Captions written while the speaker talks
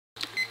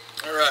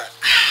Alright.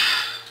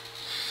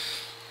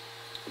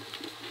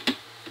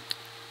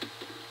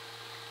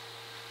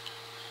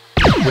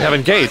 We have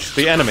engaged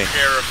the enemy.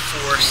 Prepare a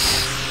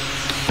force.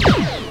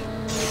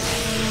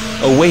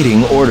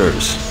 Awaiting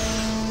orders.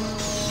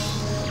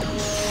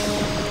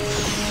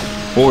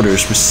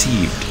 Orders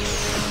received.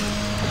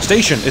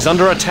 Station is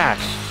under attack.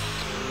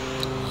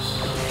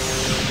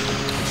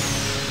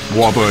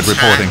 Warbird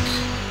reporting.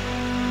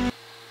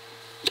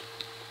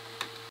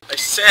 I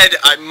said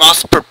I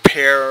must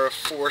prepare a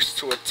force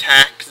to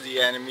attack the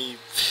enemy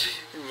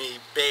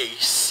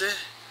base.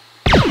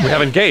 We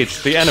have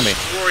engaged the enemy.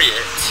 Destroy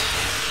it.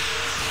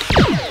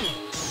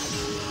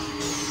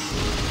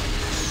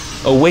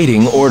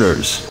 Awaiting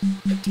orders.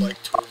 I'd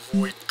like to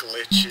avoid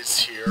glitches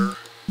here.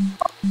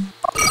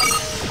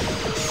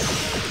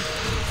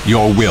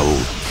 Your will.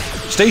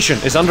 Station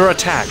is under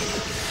attack.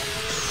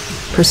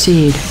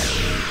 Proceed.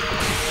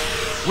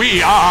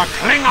 We are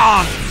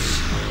Klingons!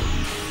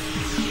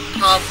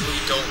 Probably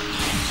don't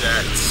need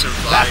that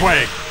survival. That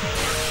way!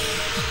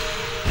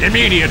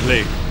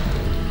 Immediately!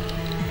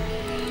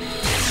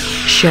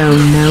 Show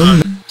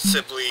no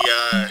Simply,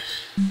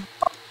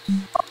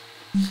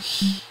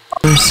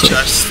 mercy.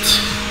 just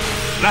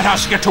Let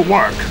us get to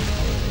work!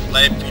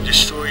 let it be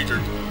destroyed or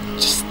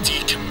just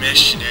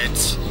decommission it.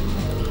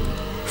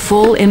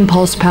 Full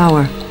impulse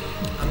power.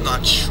 I'm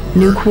not sure.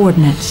 New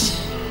coordinates.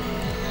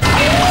 I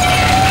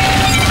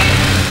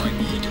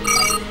need.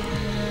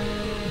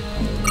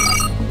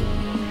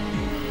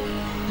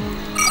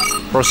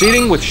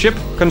 Proceeding with ship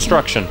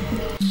construction.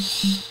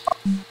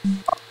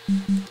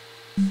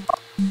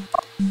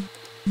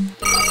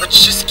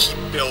 Let's just keep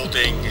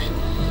building.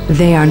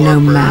 They are no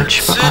Warbirds.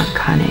 match for our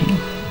cunning.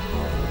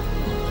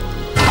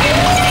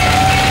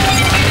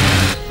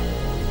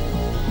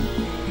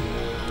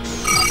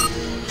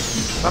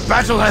 The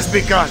battle has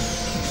begun!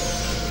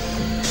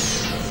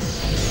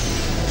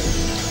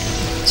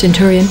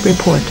 Centurion,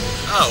 report.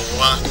 Oh,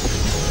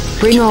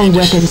 Bring all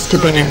weapons to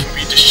bear. It can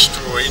be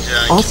destroyed.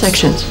 All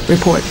sections,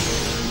 report.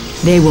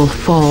 They will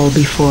fall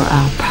before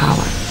our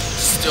power.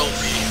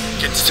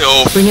 Can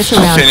still Bring us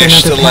around for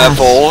finish the another pass.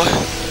 level.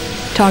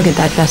 Target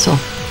that vessel.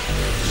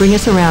 Bring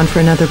us around for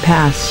another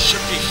pass. Should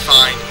be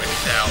fine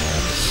without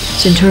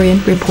Centurion,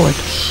 report.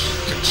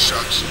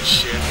 construction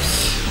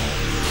ships.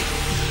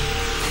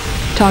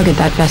 Target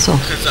that vessel.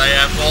 Because I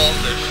have all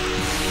the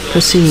buildings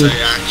Proceed. I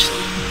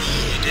actually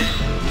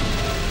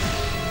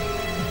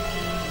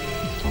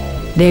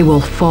need. They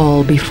will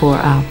fall before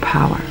our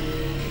power.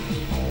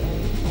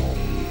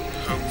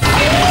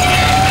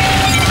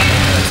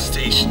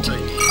 Stations I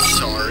need,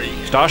 sorry.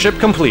 Starship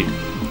complete.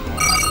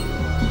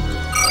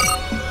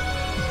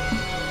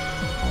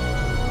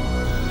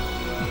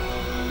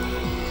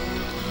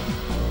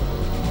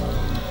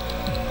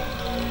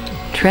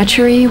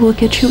 Treachery will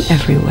get you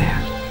everywhere.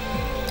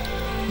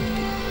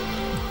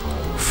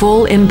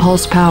 Full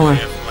impulse power. I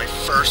have my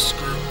first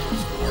group of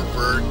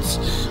warbirds.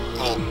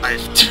 Well, I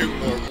have 2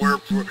 more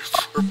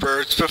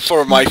warbirds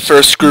before my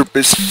first group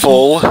is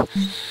full.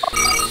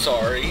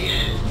 Sorry.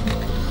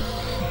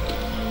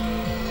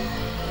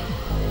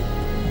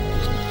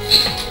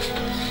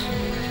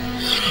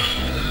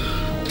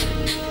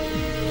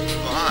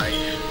 Why?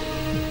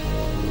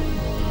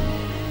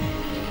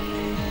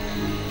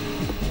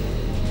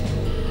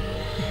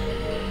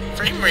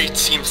 Frame rate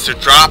seems to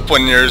drop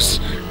when there's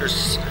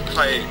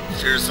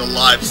a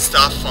lot of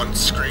stuff on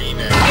screen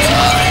at a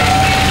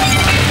time.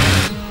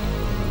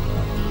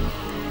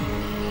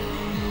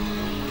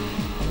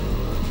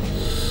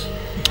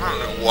 I don't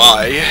know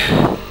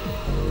why.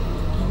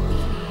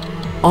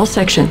 All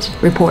sections,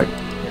 report.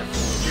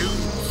 New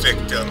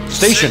victims.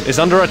 Station is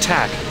under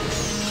attack.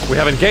 We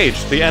have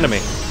engaged the enemy.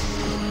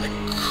 I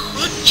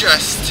could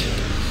just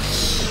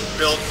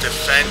build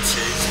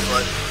defenses,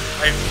 but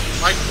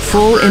my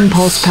Full warbirds,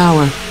 impulse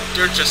power.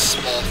 They're just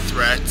small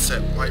threats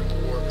that my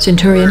warbirds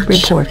Centurion, should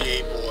report. be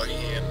able to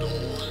handle.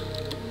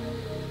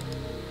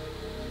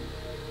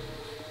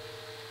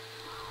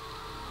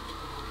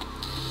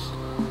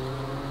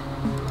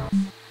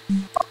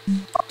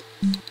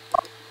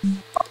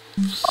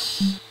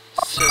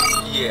 So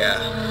yeah,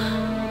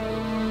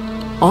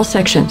 All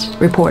sections,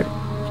 report.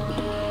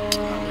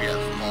 we have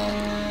them all.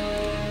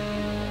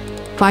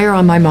 Fire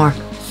on my mark.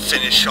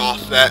 Finish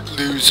off that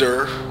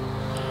loser.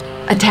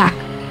 Attack.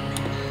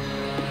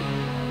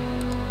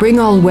 Bring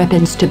all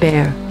weapons to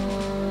bear.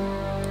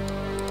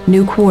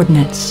 New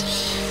coordinates.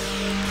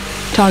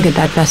 Target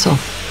that vessel.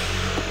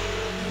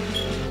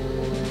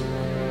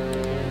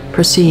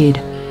 Proceed.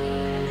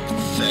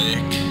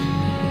 Pathetic.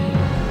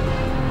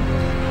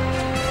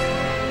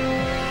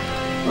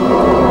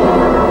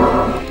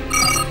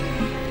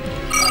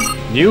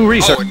 New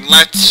research Oh, and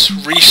let's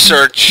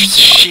research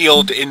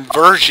shield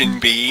inversion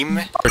beam.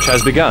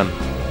 has begun.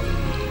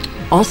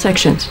 All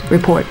sections,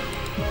 report.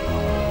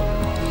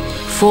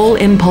 Full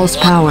impulse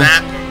power.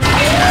 That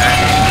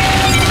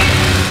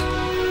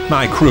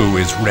My crew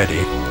is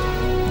ready.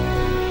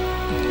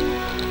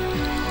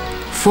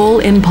 Full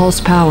impulse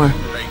power.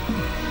 right.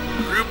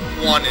 Group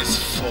 1 is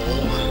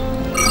full.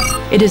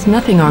 It is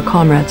nothing our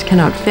comrades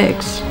cannot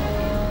fix.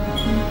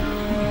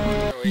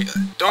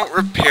 Don't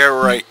repair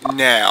right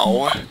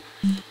now.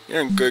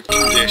 You're in good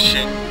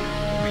condition.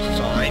 You'll be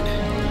fine.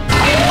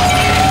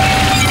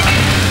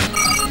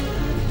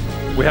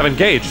 We have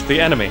engaged the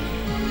enemy.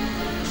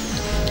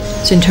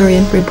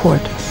 Centurion,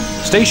 report.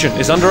 Station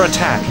is under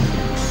attack.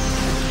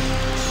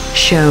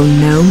 Show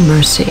no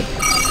mercy.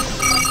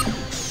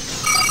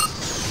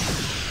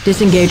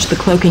 Disengage the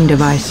cloaking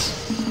device.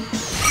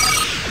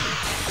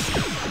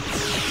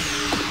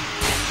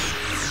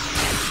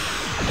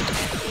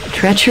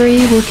 Treachery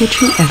will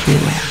get you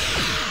everywhere.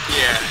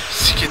 Yeah,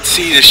 as you can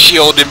see the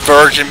shield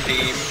inversion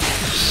beam.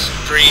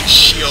 Drain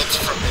shields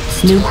from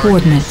its New target.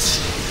 coordinates.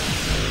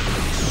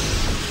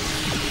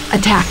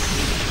 Attack.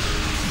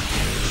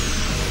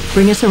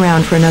 Bring us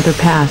around for another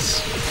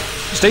pass.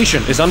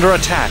 Station is under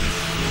attack.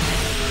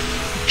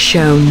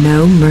 Show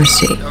no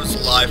mercy. That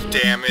was live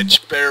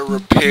damage. Better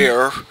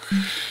repair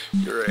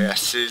your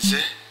asses.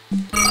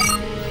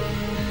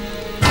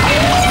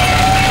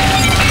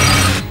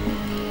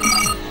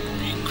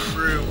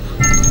 Recrew.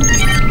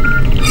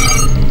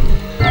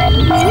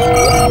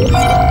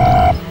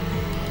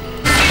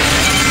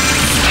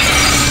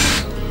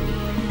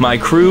 My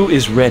crew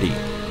is ready.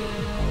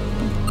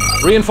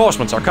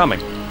 Reinforcements are coming.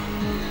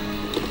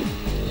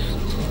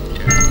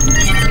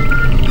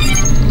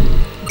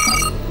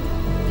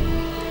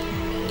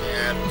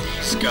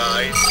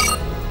 Guys.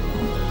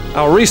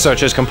 Our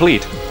research is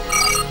complete.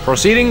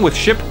 Proceeding with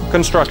ship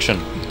construction.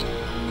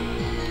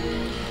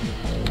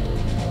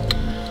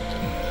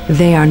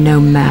 They are no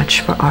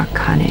match for our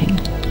cunning.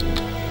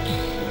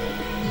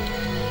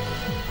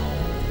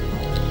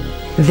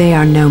 They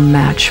are no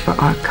match for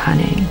our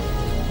cunning.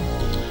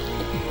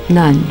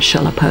 None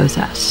shall oppose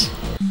us.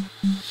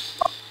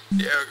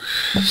 Yeah.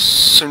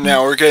 So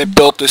now we're gonna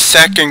build the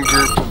second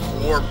group of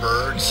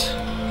warbirds.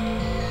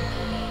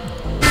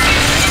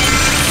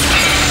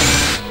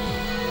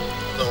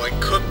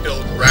 Could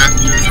build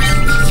raptors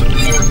to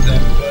support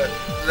them, but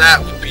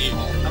that would be...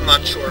 I'm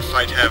not sure if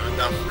I'd have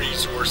enough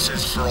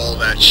resources for all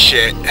that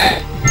shit.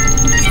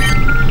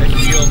 I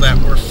feel that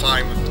we're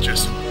fine with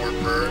just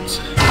warbirds.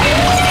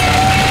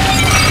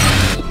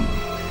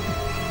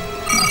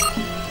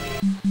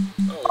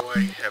 Oh,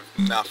 I have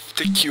enough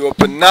to queue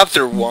up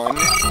another one.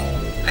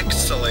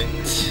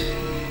 Excellent.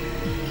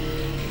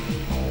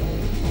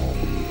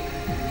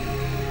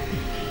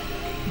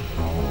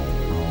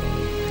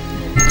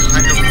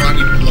 Kind of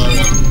running low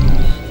on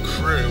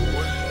crew.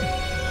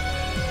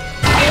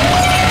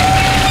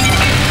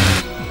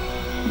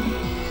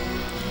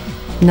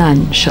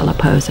 None shall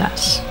oppose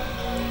us.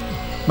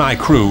 My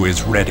crew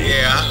is ready.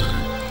 Yeah.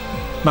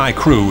 My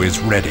crew is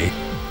ready.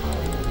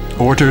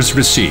 Orders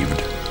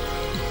received.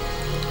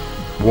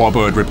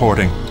 Warbird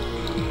reporting.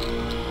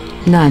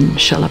 None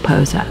shall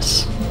oppose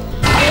us.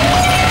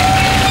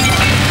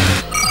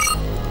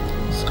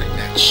 Sign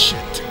that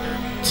shit to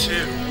group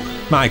 2.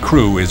 My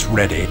crew is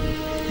ready.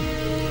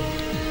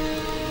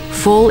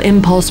 Full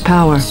impulse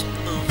power.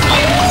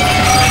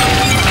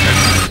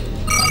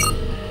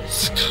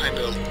 It's kind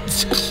of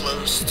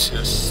close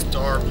to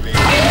starving.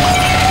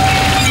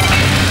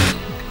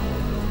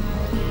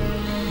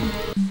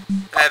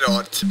 That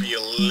ought to be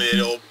a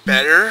little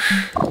better.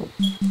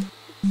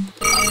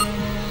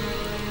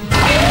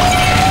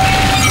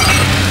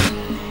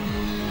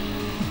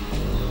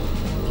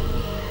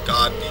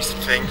 God, these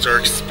things are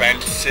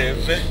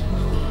expensive.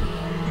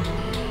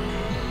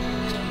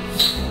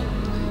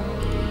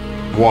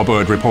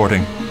 Warbird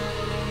reporting.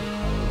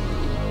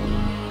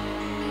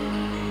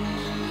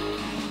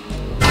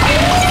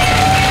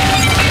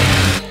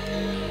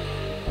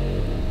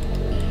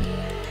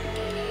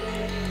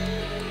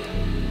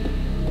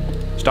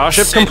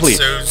 Starship complete.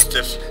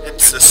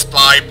 Since the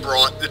spy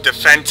brought the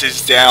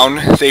defenses down,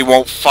 they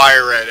won't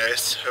fire at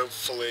us,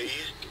 hopefully.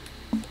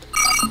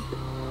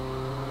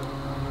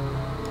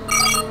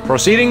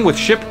 Proceeding with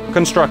ship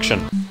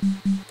construction.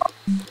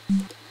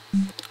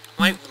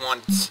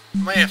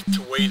 Might have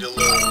to wait a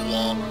little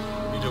long.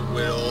 Wait a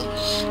will.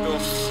 Go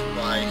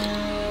fly.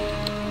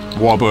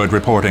 Warbird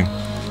reporting.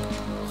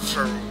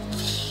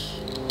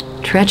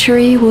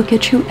 Treachery will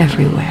get you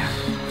everywhere.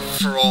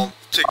 For all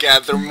to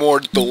gather more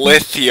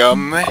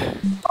dilithium. Yeah.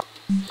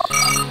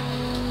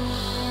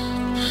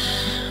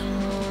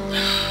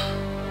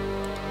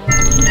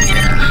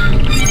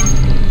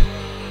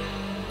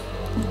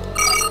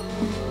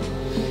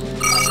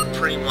 That's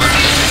pretty much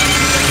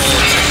all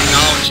the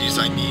technologies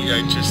I need.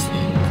 I just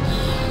need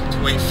to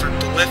wait for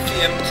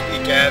dilithium to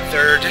be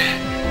gathered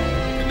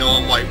and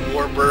all my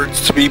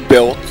warbirds to be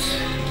built.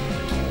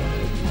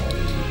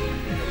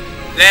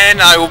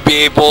 Then I will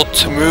be able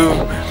to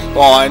move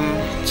on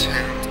to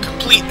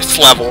complete this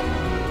level.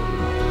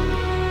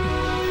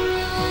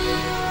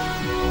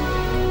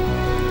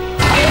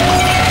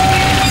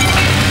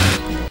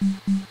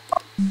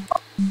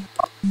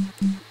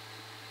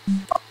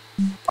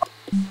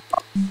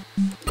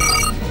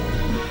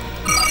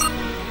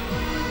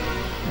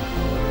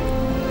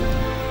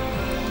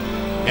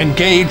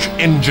 Engage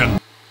engine.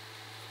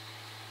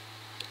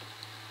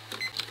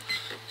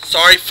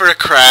 Sorry for the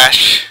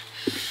crash.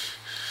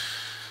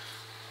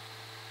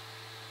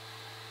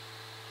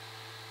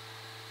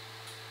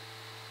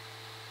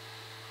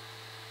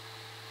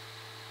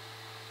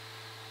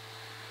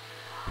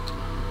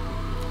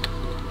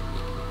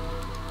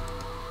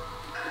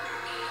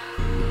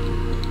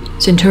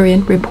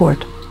 Centurion,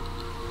 report.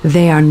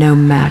 They are no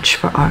match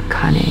for our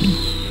cunning.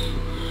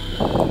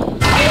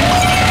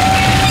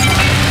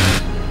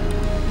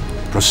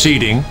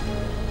 Proceeding.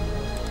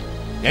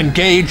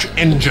 Engage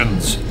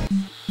engines.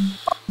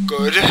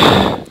 Good.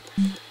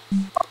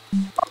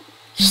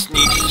 Just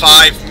need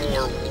 5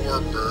 more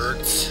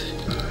warbirds.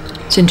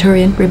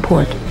 Centurion,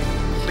 report.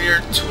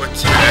 Cleared to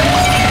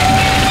attack.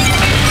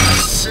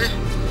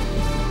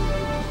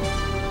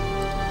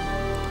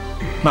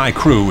 My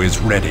crew is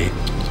ready.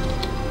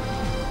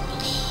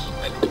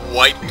 And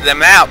wipe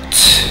them out.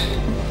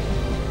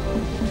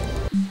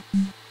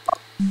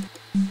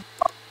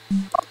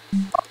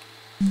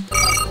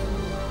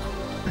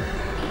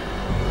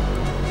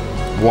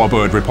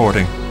 Warbird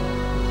reporting.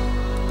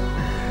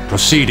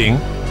 Proceeding.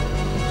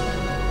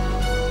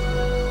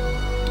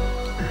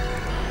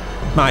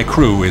 My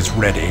crew is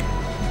ready.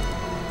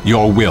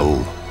 Your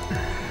will.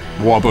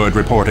 Warbird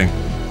reporting.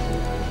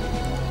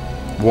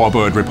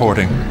 Warbird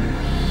reporting.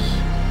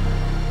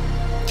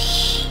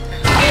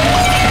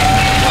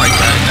 Oh, I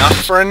got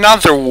enough for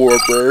another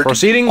warbird.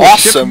 Proceeding with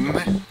awesome.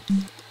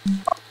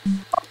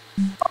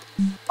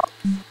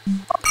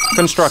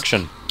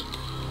 Construction.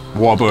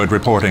 Warbird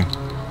reporting.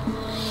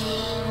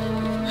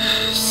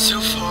 So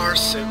far,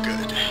 so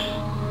good.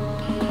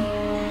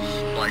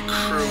 My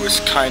crew is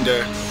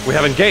kinda We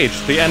have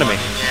engaged the enemy.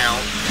 running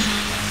out.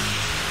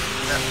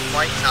 That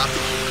might not be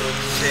a good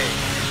thing.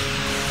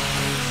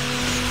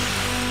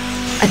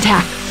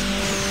 Attack.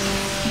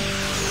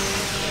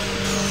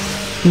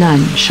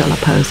 None shall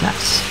oppose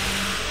us.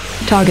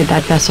 Target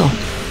that vessel.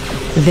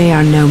 They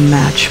are no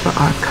match for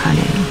our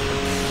cunning.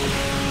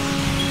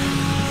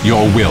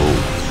 Your will.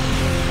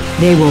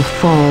 They will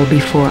fall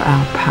before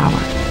our power.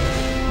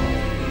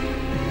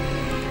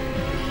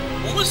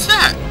 What was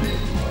that?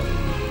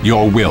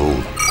 Your will.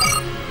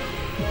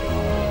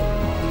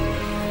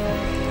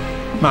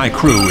 My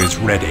crew is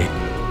ready.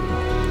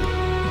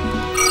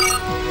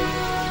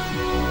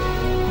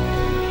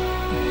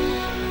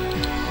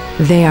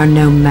 They are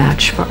no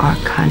match for our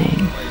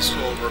cunning. Might as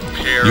well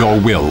repair Your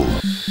will.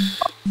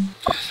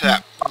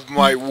 that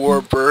my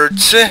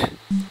warbirds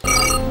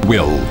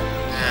Will.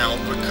 now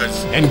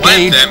because one of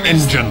Engage them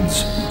is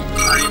engines.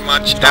 pretty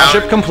much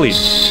Starship out,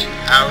 complete.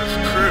 out of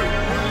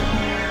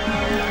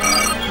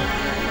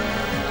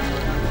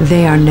crew.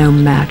 They are no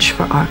match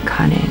for our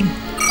cunning.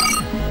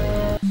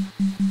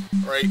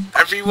 Right,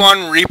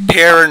 everyone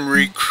repair and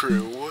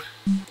recrew.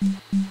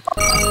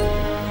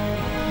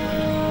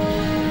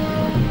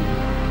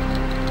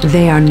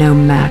 They are no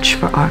match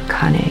for our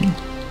cunning.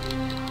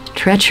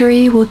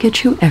 Treachery will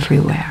get you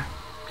everywhere.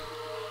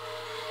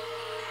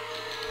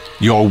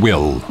 Your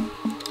will.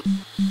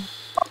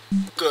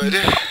 Good.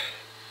 We'll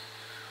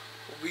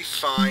be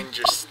fine,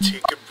 just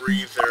take a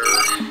breather.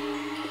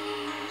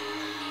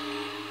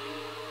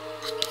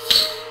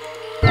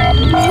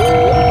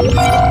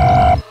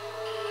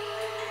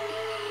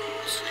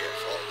 So we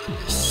have all the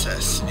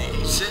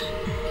necessities.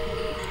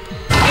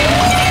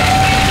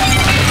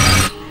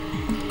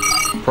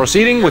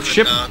 Proceeding with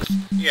ship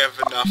You have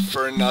enough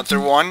for another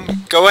one.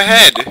 Go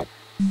ahead.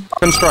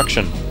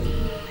 construction.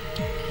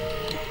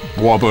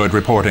 Warbird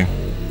reporting.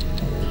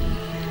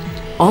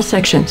 All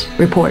sections,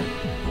 report.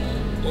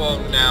 Well,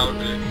 now I'm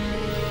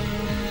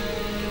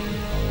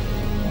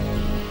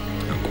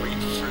waiting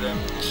for them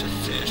to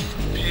finish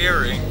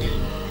repairing.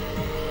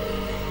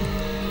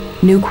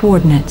 New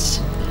coordinates.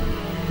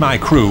 My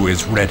crew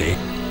is ready.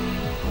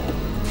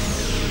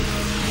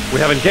 We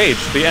have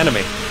engaged the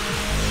enemy.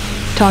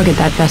 Target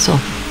that vessel.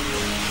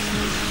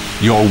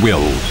 Your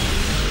will.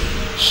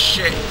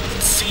 Shit,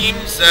 it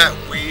seems that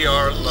we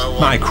are low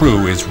My on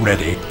crew is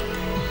ready.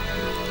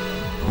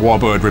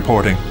 Warbird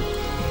reporting.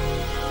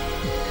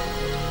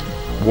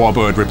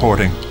 Warbird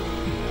reporting.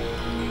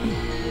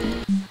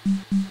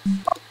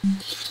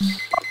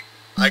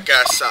 I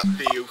gotta stop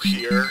view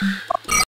here.